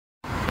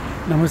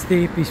नमस्ते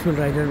पिसफुल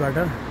राइडरबाट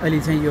अहिले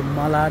चाहिँ यो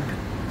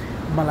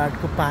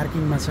मलाडको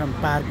पार्किङमा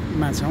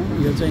छौँ।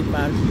 यो चाहिँ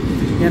पार्क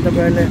यहाँ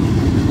तपाईहरुले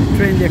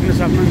ट्रेन देख्न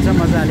सक्नुहुन्छ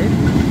मजाले।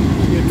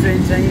 यो ट्रेन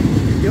चाहिँ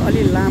यो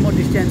अलि लामो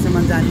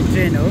डिस्टेन्ससम्म जाने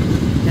ट्रेन हो।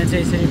 यहाँ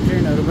चाहिँ यसरी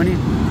ट्रेनहरु पनि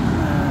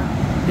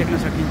देख्न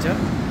सकिन्छ।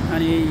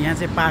 अनि यहाँ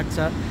चाहिँ पार्क छ,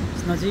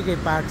 नजिकै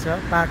पार्क छ।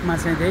 पार्कमा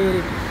चाहिँ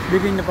धेरै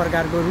विभिन्न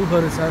प्रकारको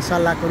रुखहरु छ,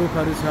 सल्लाहको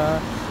रुखहरु छ।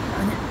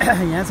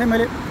 अनि यहाँ चाहिँ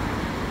मैले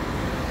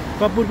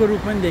कपुरको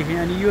रुख पनि देखेँ।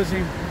 अनि यो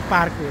चाहिँ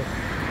पार्क हो।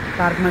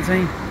 पार्कमा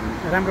चाहिँ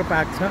राम्रो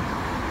पार्क छ।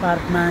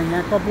 पार्कमा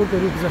यहाँ कपुरको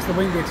रुख जस्तो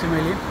पनि देख्छु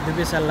मैले,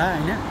 दुबे सल्लाह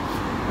हैन।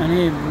 अनि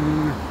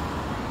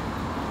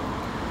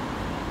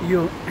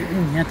यो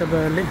यहाँ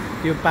तपाईहरुले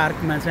यो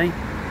पार्कमा चाहिँ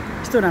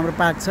यस्तो राम्रो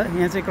पार्क छ।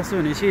 यहाँ चाहिँ कस्तो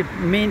भनेपछि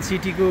मेन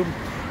सिटीको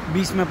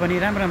बीचमा पनि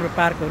राम्रो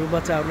पार्कहरु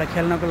बच्चाहरुलाई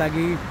खेल्नको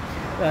लागि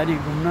अनि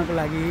घुम्नको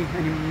लागि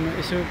अनि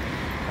यसो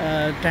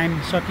टाइम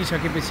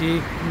सकिसकेपछि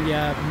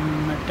या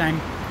टाइम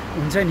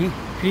हुन्छ नि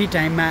फ्री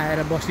टाइममा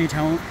आएर बस्ने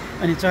ठाउँ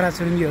अनि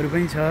चराचुरुङ्गीहरु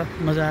पनि छ।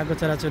 मजाको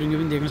चराचुरुङ्गी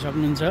पनि देख्न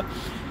सक्नुहुन्छ।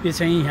 यो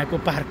चाहिँ यहाँको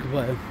पार्क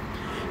भयो।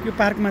 यो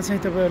पार्कमा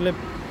चाहिँ तपाईहरुले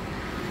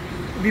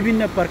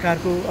विभिन्न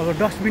प्रकारको अब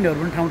डस्टबिनहरु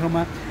पनि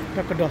ठाउँ-ठाउँमा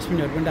टक्क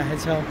डस्टबिनहरु पनि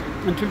राखेको छ।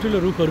 अनि ठुल्ठुलो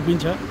रुखहरु पनि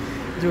छ,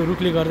 जो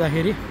रुखले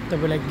गर्दाखेरि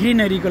तपाईलाई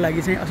ग्रिनरीको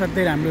लागि चाहिँ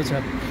असाध्यै राम्रो छ।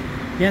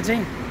 यहाँ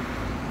चाहिँ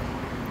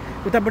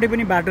उतापट्टि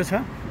पनि बाटो छ,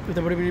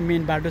 उतापट्टि पनि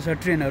मेन बाटो छ,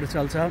 ट्रेनहरु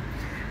चल्छ।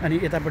 अनि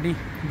यतापट्टि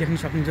देख्न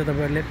सक्नुहुन्छ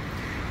तपाईहरुले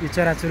यो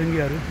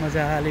चराचुरुङ्गीहरु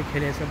मजाले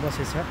खेलेछ,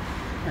 बसेछ।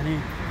 अनि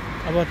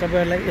अब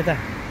तपाईहरुलाई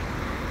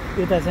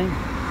यता चाहिँ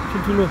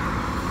ठुल्ठुलो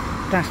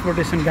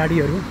ट्रान्सपोर्टेसन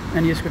गाडीहरु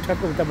अनि यसको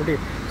ठक्क उतापट्टि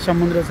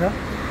समुद्र छ।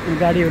 अनि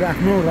गाडीहरु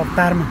आफ्नो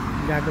रफ्तारमा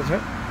गएको छ।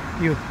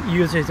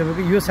 यो चाहिँ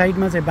तपाईको यो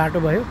साइडमा चाहिँ बाटो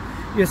भयो,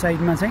 यो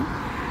साइडमा चाहिँ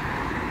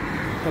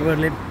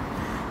तपाईहरुले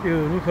यो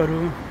रुखहरु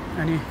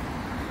अनि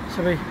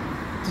सबै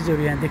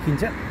चीजहरु यहाँ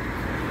देखिन्छ।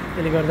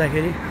 त्यसले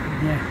गर्दाखेरि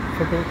यहाँ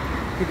फोटो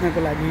खिच्नको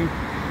लागि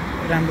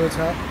राम्रो छ।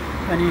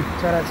 अनि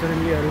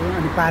चराचुरुङ्गीहरु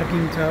अनि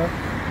पार्किङ छ,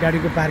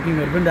 गाडीको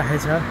पार्किङहरु पनि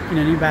राखेको छ।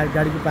 किनभने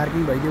गाडीको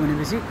पार्किङ भइदियो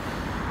भनेपछि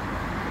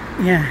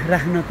यहाँ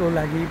राख्नको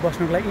लागि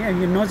बस्नको लागि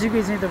यहाँ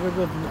नजिकै चाहिँ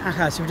तपाईको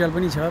आँखा हस्पिटल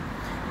पनि छ।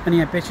 अनि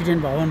यहाँ प्रेसिडेन्ट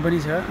भवन पनि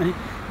छ। अनि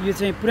यो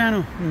चाहिँ पुरानो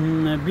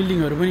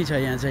बिल्डिङहरु पनि छ।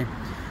 यहाँ चाहिँ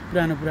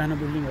पुरानो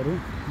बिल्डिङहरु,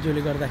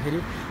 जसले गर्दाखेरि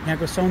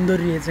यहाँको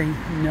सौन्दर्य चाहिँ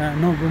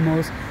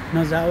नगुमोस्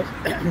नजाओस्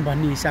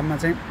भन्ने हिसाबमा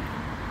चाहिँ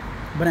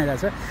बनाइरहेको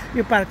छ।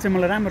 यो पार्क चाहिँ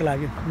मलाई राम्रो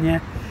लाग्यो। यहाँ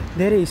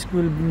धेरै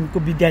स्कुलको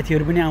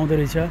विद्यार्थीहरु पनि आउँदो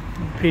रहेछ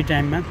फ्री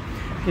टाइममा,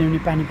 किनभने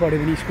पानी पर्यो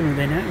भने स्कुल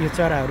हुँदैन। यो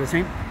चराहरु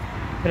चाहिँ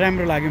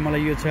राम्रो लाग्यो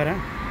मलाई। यो चरा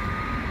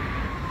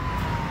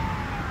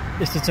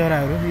यस्तो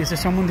चराहरु, यो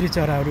चाहिँ समुद्री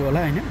चराहरु होला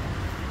हैन।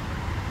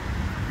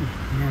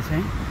 यहाँ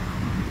चाहिँ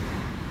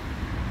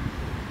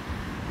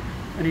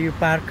अनि यो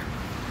पार्क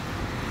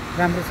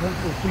राम्रो छ।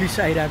 पुलिस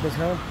आइरहेको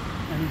छ।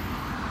 अनि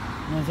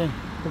यहाँ चाहिँ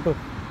फोटो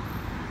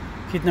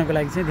खिच्नको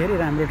लागि चाहिँ धेरै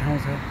राम्रो ठाउँ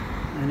छ।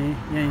 अनि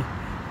यही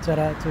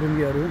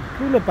चराचुरुङ्गीहरु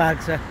ठुलो पार्क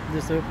छ,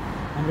 जस्तो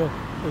हाम्रो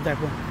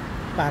उताको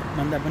पार्क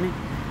भन्दा पनि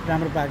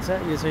राम्रो पार्क छ।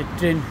 यो चाहिँ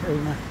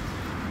ट्रेनमा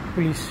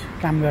पुलिस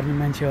काम गर्ने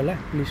मान्छे होला,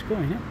 पुलिसको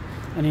हैन।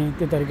 अनि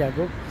त्यो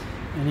तरिकाको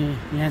अनि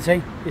यहाँ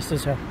चाहिँ यस्तो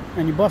छ।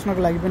 अनि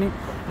बस्नको लागि पनि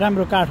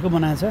राम्रो काठको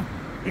बनाएको छ,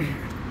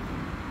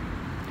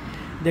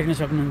 देख्न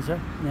सक्नुहुन्छ।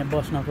 यहाँ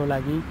बस्नको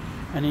लागि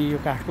अनि यो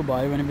काठको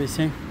भयो भनेपछि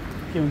चाहिँ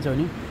के हुन्छ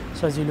भने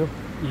सजिलो।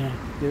 यहाँ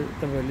त्यो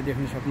तपाईहरुले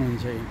देख्न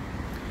सक्नुहुन्छ।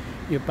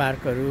 यो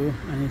पार्कहरु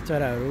अनि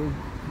चराहरु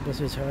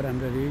बसेछ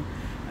राम्ररी।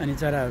 अनि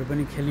चराहरु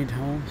पनि खेल्ने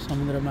ठाउँ,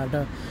 समुद्रबाट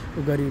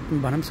गरी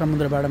भनौँ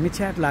समुद्रबाट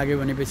मिछ्याट लाग्यो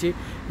भनेपछि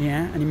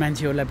यहाँ अनि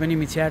मान्छेहरूलाई पनि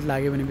मिछ्याट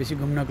लाग्यो भनेपछि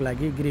घुम्नको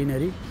लागि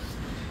ग्रिनरी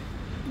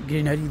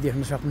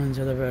देख्न सक्नुहुन्छ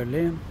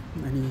तपाईहरुले।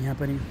 अनि यहाँ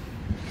पनि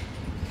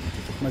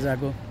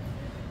मजाको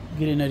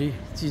ग्रिनरी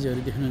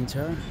चीजहरु देख्नुहुन्छ।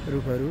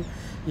 रुखहरु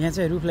यहाँ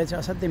चाहिँ रुखलाई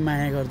चाहिँ असाध्यै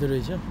माया गर्दो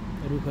रहेछ।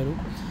 रुखहरु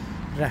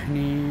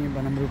राख्ने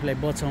भनौँ, रुखलाई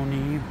बचाउने।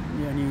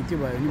 अनि त्यो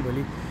भयो भने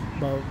भोलि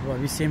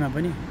भविष्यमा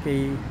पनि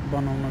केही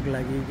बनाउनको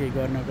लागि, केही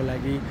गर्नको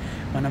लागि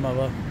भनौँ अब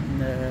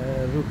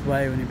रुख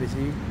भयो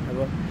भनेपछि अब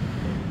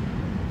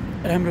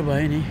राम्रो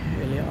भयो नि।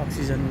 यसले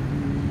अक्सिजन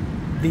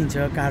दिन्छ,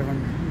 कार्बन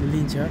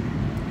लिन्छ।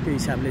 त्यो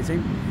हिसाबले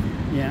चाहिँ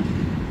यहाँ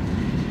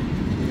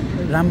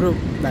राम्रो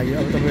लाग्यो।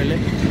 अब तपाईहरुले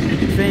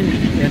ट्रेन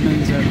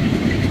हेर्नुहुन्छ।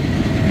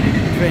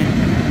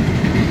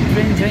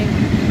 ट्रेन चाहिँ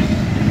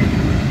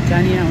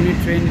जाने आउने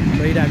ट्रेन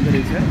भइरहेको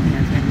रहेछ।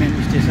 यहाँ चाहिँ मेन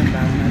स्टेसन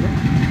भएको हुनाले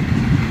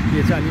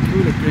यो चाहिँ अलिक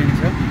ठुलो ट्रेन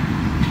छ।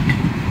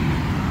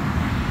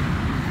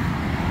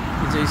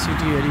 यो चाहिँ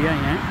सिटी एरिया।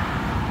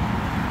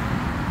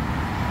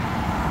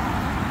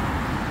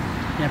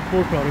 यहाँ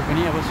पोर्टहरु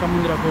पनि अब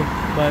समुद्रको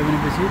भयो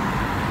भनेपछि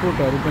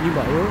पोर्टहरु पनि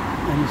भयो।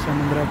 अनि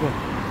समुद्रको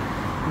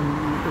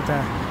उता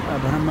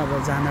भनौँ अब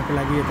जानको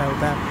लागि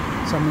यताउता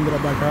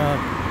समुद्रबाट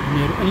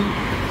घुमेर अनि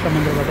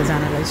समुद्रबाट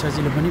जानलाई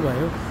सजिलो पनि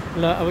भयो।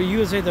 ल अब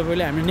यो चाहिँ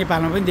तपाईले हामीले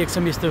नेपालमा पनि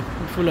देख्छौँ यस्तो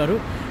फुलहरु।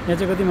 यहाँ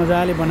चाहिँ कति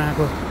मजाले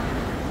बनाएको,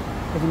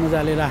 कति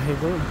मजाले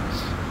राखेको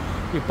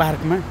यो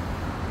पार्कमा।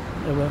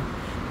 अब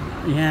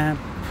यहाँ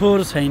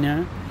फोहोर छैन,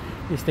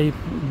 यस्तै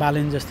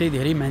बालेन जस्तै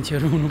धेरै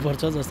मान्छेहरु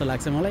हुनुपर्छ जस्तो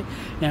लाग्छ मलाई।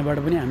 यहाँबाट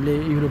पनि हामीले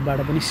युरोपबाट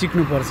पनि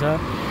सिक्नुपर्छ।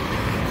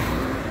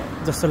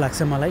 जस्तो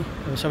लाग्छ मलाई।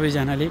 अब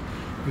सबैजनाले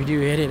भिडियो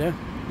हेरेर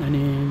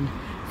अनि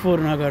फोहोर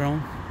नगरौँ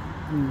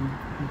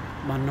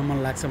भन्न मन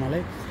लाग्छ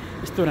मलाई।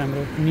 यस्तो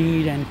राम्रो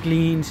निट एन्ड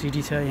क्लिन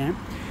सिटी छ यहाँ।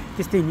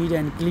 त्यस्तै निट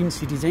एन्ड क्लिन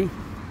सिटी चाहिँ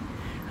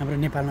हाम्रो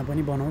नेपालमा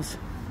पनि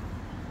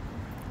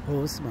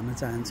होस् भन्न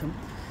चाहन्छौँ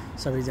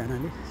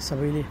सबैजनाले।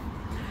 सबैले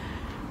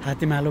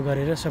हातेमालो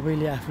गरेर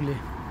सबैले आफूले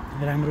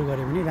राम्रो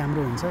गरे भने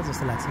राम्रो हुन्छ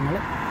जस्तो लाग्छ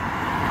मलाई।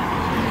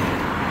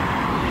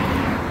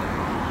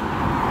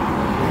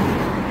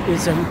 यो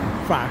चाहिँ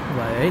पार्क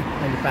भयो है।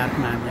 अहिले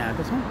पार्कमा हामी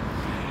आएको छौँ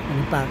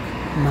अनि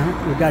पार्कमा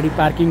यो गाडी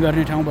पार्किङ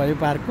गर्ने ठाउँ भयो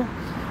पार्कको।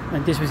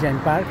 अनि त्यसपछि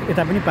हामी पार्क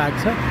यता पनि पार्क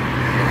छ,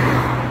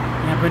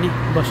 यहाँ पनि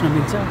बस्न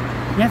मिल्छ।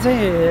 यहाँ चाहिँ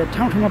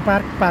ठाउँ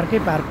पार्कै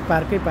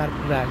पार्क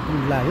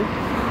लाग्यो।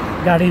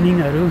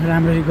 गार्डनिङहरू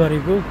राम्ररी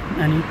गरेको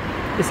अनि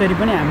यसरी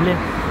पनि हामीले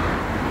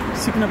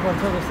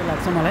सिक्नुपर्छ जस्तो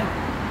लाग्छ मलाई।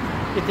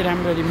 यति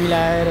राम्ररी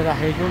मिलाएर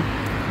राखेको,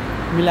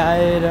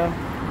 मिलाएर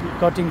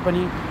कटिङ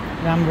पनि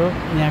राम्रो,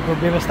 यहाँको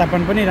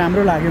व्यवस्थापन पनि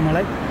राम्रो लाग्यो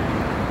मलाई।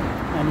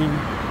 अनि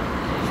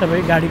सबै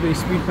गाडीको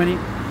स्पिड पनि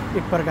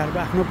एक प्रकारको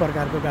आफ्नो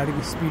प्रकारको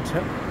गाडीको स्पिड छ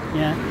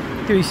यहाँ।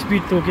 त्यो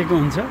स्पिड तोकेको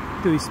हुन्छ,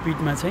 त्यो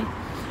स्पिडमा चाहिँ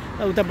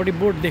उतापट्टि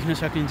बोट देख्न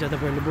सकिन्छ।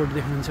 तपाईँहरूले बोट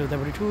देख्नुहुन्छ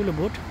उतापट्टि ठुलो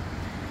बोट,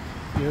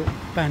 यो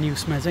पानी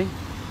उसमा चाहिँ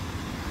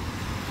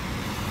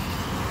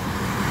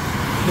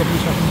देख्न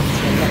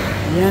सक्नुहुन्छ।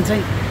 यहाँ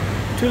चाहिँ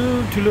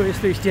ठुलो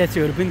यस्तो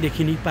स्ट्याचुहरू पनि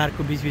देखिने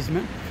पार्कको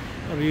बिचबिचमा।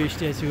 अब यो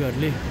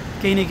स्ट्याचुहरूले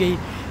केही न केही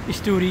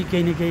स्टोरी,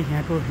 केही न केही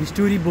यहाँको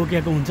हिस्टोरी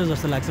बोकेको हुन्छ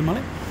जस्तो लाग्छ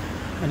मलाई।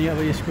 अनि अब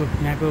यसको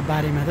यहाँको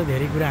बारेमा त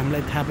धेरै कुरा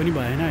हामीलाई थाहा पनि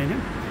भएन होइन,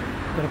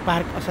 तर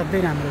पार्क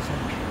असाध्यै राम्रो छ।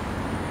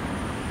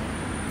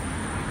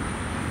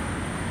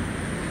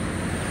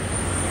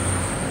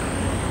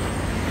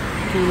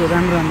 ठुलो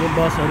राम्रो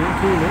बसहरू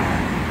ठुलो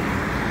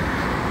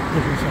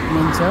देख्न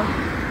सक्नुहुन्छ।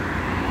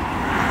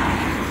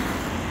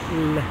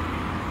 ल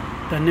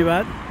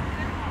धन्यवाद।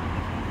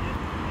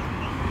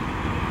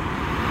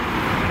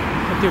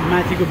 त्यो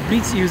माथिको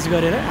ब्रिज युज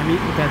गरेर हामी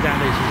उता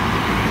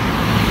जाँदैछौँ।